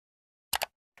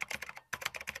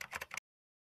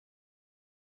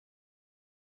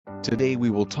Today we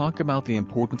will talk about the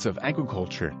importance of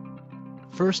agriculture.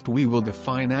 First we will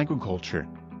define agriculture.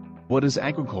 What is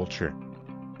agriculture?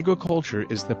 Agriculture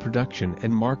is the production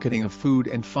and marketing of food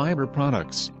and fiber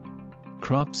products,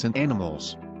 crops and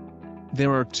animals.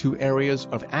 There are two areas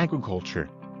of agriculture.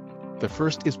 The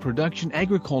first is production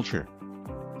agriculture.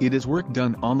 It is work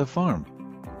done on the farm.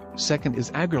 Second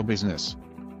is agribusiness.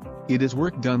 It is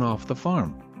work done off the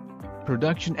farm.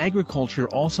 Production agriculture,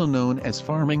 also known as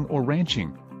farming or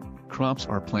ranching. Crops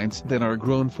are plants that are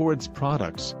grown for its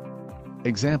products.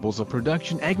 Examples of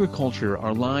production agriculture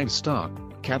are livestock,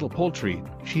 cattle, poultry,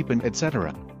 sheep and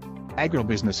etc.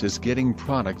 Agribusiness is getting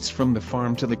products from the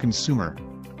farm to the consumer.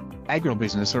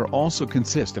 Agribusiness also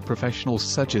consist of professionals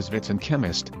such as vets and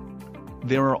chemists.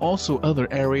 There are also other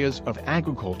areas of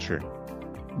agriculture.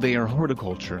 They are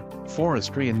horticulture,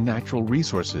 forestry and natural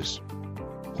resources.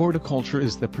 Horticulture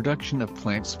is the production of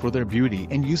plants for their beauty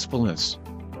and usefulness.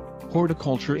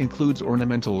 Horticulture includes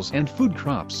ornamentals and food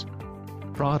crops.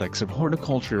 Products of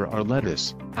horticulture are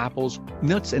lettuce, apples,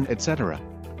 nuts and etc.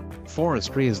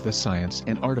 Forestry is the science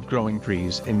and art of growing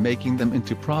trees and making them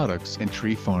into products, and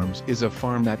tree farms is a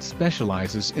farm that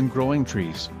specializes in growing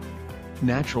trees.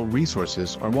 Natural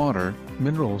resources are water,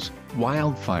 minerals,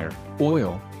 wildfire,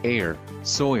 oil, air,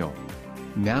 soil.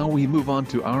 Now we move on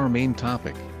to our main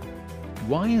topic.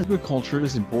 Why agriculture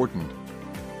is important?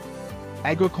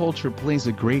 Agriculture plays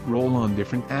a great role on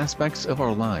different aspects of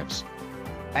our lives.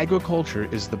 Agriculture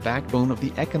is the backbone of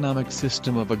the economic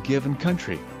system of a given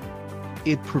country.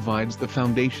 It provides the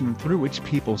foundation through which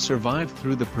people survive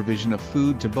through the provision of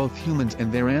food to both humans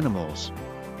and their animals.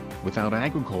 Without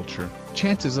agriculture,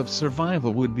 chances of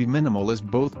survival would be minimal, as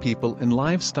both people and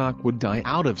livestock would die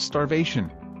out of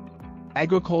starvation.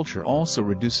 Agriculture also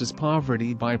reduces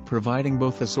poverty by providing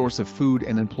both a source of food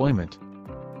and employment.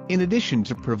 In addition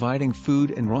to providing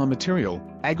food and raw material,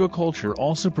 agriculture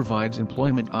also provides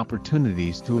employment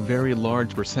opportunities to a very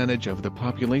large percentage of the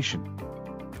population.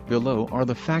 Below are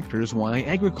the factors why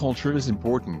agriculture is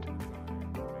important.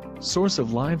 Source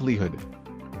of livelihood.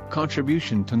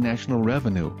 Contribution to national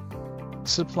revenue.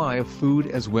 Supply of food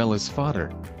as well as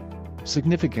fodder.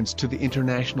 Significance to the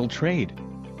international trade.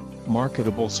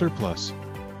 Marketable surplus.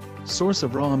 Source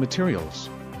of raw materials.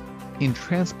 In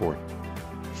transport.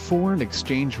 Foreign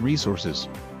exchange resources.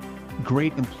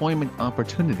 Great employment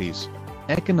opportunities.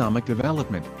 Economic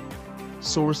development.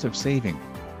 Source of saving.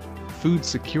 Food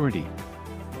security.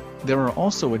 There are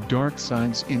also dark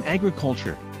sides in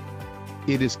agriculture.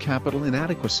 It is capital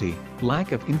inadequacy,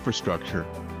 lack of infrastructure,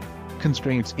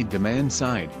 constraints in demand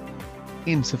side,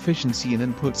 insufficiency in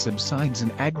input subsides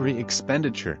and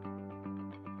agri-expenditure.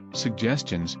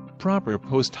 Suggestions: proper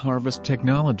post-harvest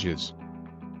technologies,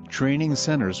 training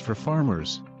centers for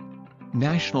farmers,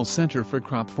 National Center for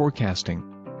Crop Forecasting,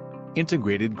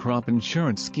 integrated crop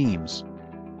insurance schemes,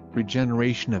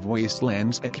 regeneration of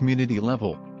wastelands at community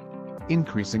level,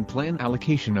 increasing plan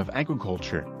allocation of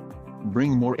agriculture,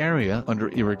 bring more area under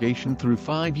irrigation through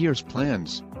 5 years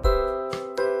plans.